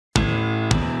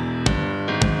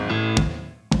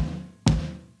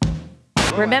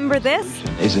Remember this?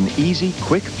 Is an easy,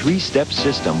 quick 3-step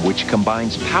system which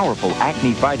combines powerful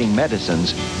acne-fighting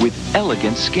medicines with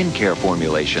elegant skincare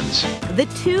formulations. The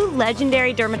two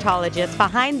legendary dermatologists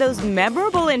behind those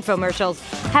memorable infomercials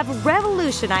have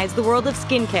revolutionized the world of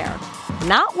skincare.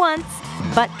 Not once,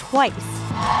 but twice.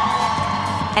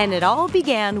 And it all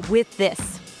began with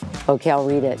this. Okay, I'll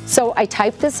read it. So I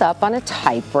typed this up on a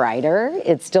typewriter.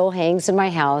 It still hangs in my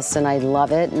house and I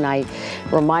love it, and it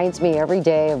reminds me every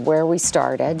day of where we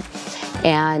started.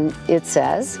 And it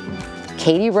says,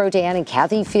 Katie Rodan and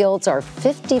Kathy Fields are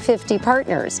 50-50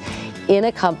 partners in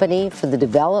a company for the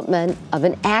development of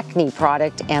an acne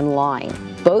product and line.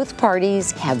 Both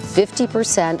parties have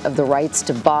 50% of the rights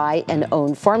to buy and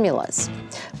own formulas.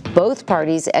 Both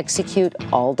parties execute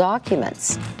all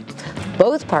documents.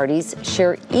 Both parties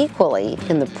share equally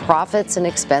in the profits and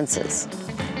expenses.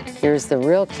 Here's the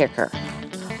real kicker.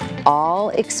 All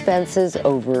expenses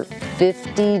over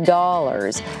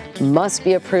 $50 must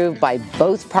be approved by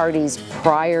both parties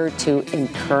prior to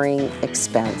incurring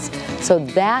expense. So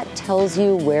that tells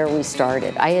you where we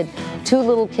started. I had 2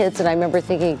 little kids and I remember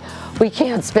thinking, we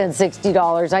can't spend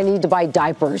 $60. I need to buy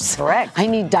diapers. Correct. I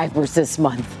need diapers this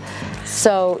month.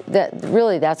 So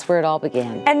that's where it all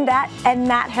began. And that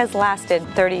has lasted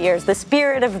 30 years. The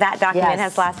spirit of that document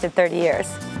has lasted 30 years.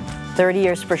 30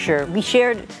 years for sure. We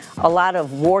shared a lot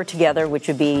of war together, which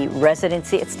would be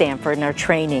residency at Stanford and our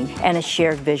training, and a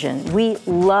shared vision. We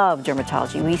love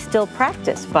dermatology. We still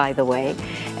practice, by the way.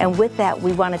 And with that,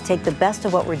 we want to take the best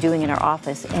of what we're doing in our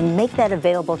office and make that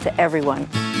available to everyone.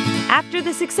 After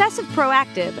the success of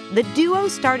Proactive, the duo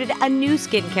started a new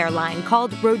skincare line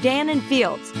called Rodan and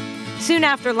Fields. Soon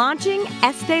after launching,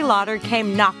 Estee Lauder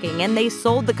came knocking and they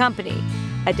sold the company,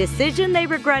 a decision they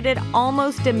regretted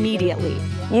almost immediately.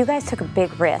 You guys took a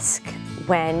big risk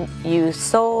when you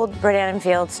sold Rodan and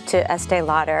Fields to Estee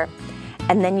Lauder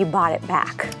and then you bought it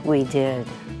back. We did.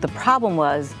 The problem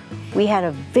was we had a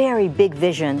very big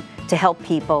vision to help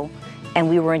people and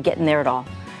we weren't getting there at all.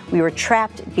 We were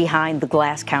trapped behind the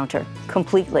glass counter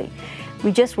completely.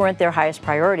 We just weren't their highest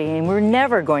priority and we were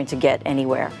never going to get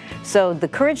anywhere. So the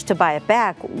courage to buy it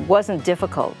back wasn't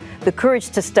difficult. The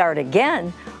courage to start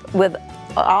again with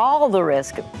all the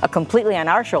risk completely on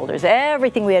our shoulders.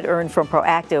 Everything we had earned from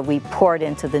Proactive, we poured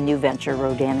into the new venture,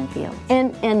 Rodan and Fields.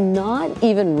 And not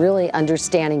even really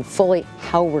understanding fully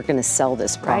how we're going to sell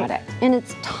this product. Right. And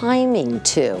it's timing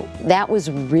too. That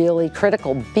was really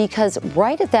critical because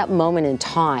right at that moment in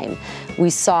time, we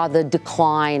saw the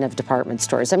decline of department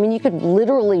stores. I mean, you could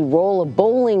literally roll a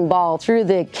bowling ball through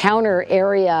the counter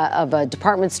area of a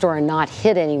department store and not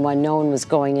hit anyone. No one was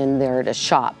going in there to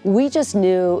shop. We just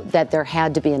knew that there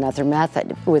had to be another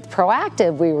method. With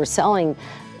Proactive, we were selling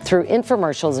through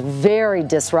infomercials, very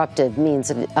disruptive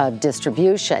means of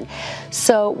distribution.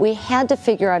 So we had to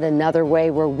figure out another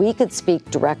way where we could speak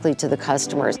directly to the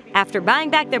customers. After buying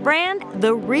back their brand,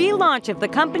 the relaunch of the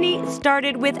company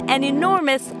started with an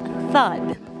enormous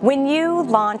thud. When you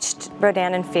launched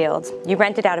Rodan and Fields, you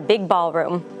rented out a big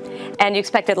ballroom and you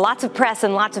expected lots of press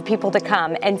and lots of people to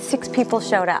come, and 6 people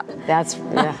showed up.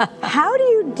 Yeah. How do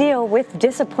you deal with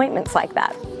disappointments like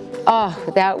that?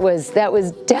 Oh, that was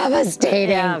devastating.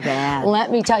 Yeah, bad.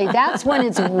 Let me tell you, that's when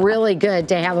it's really good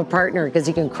to have a partner because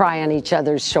you can cry on each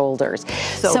other's shoulders.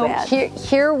 So bad.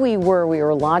 Here we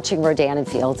were launching Rodan and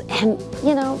Fields, and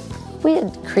you know, we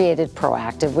had created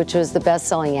Proactive, which was the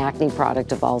best-selling acne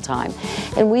product of all time.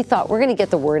 And we thought, we're going to get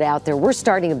the word out there. We're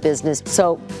starting a business,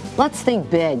 so let's think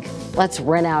big. Let's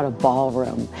rent out a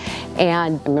ballroom.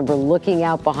 And I remember looking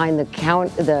out behind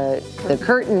the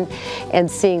curtain and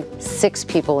seeing 6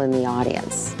 people in the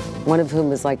audience, one of whom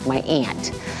was like my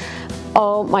aunt.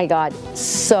 Oh my God,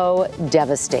 so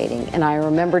devastating. And I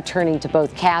remember turning to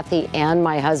both Kathy and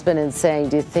my husband and saying,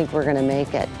 do you think we're going to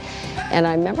make it? And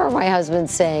I remember my husband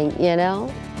saying, you know,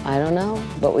 I don't know,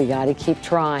 but we got to keep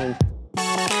trying.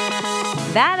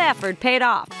 That effort paid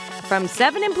off. From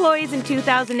 7 employees in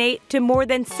 2008 to more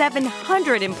than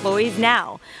 700 employees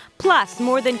now, plus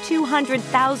more than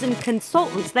 200,000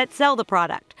 consultants that sell the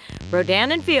product.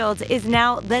 Rodan and Fields is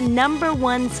now the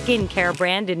 #1 skincare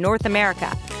brand in North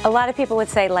America. A lot of people would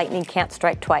say lightning can't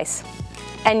strike twice,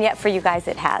 and yet for you guys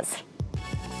it has.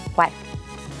 Why?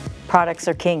 Products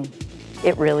are king.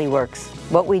 It really works.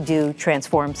 What we do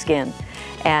transforms skin.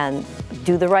 And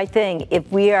do the right thing. If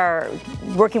we are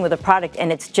working with a product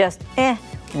and it's just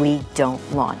we don't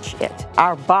launch it.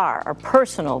 Our bar, our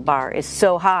personal bar, is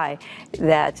so high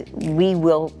that we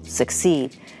will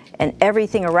succeed. And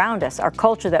everything around us, our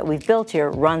culture that we've built here,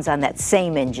 runs on that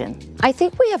same engine. I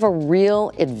think we have a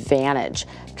real advantage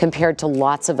compared to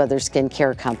lots of other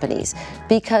skincare companies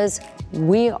because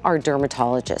we are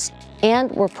dermatologists and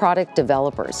we're product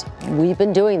developers. We've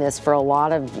been doing this for a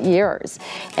lot of years,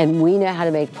 and we know how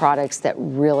to make products that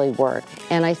really work.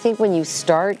 And I think when you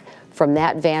start from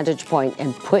that vantage point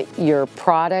and put your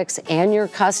products and your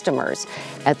customers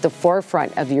at the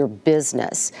forefront of your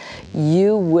business,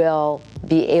 you will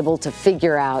be able to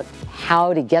figure out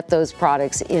how to get those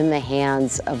products in the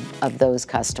hands of those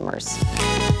customers.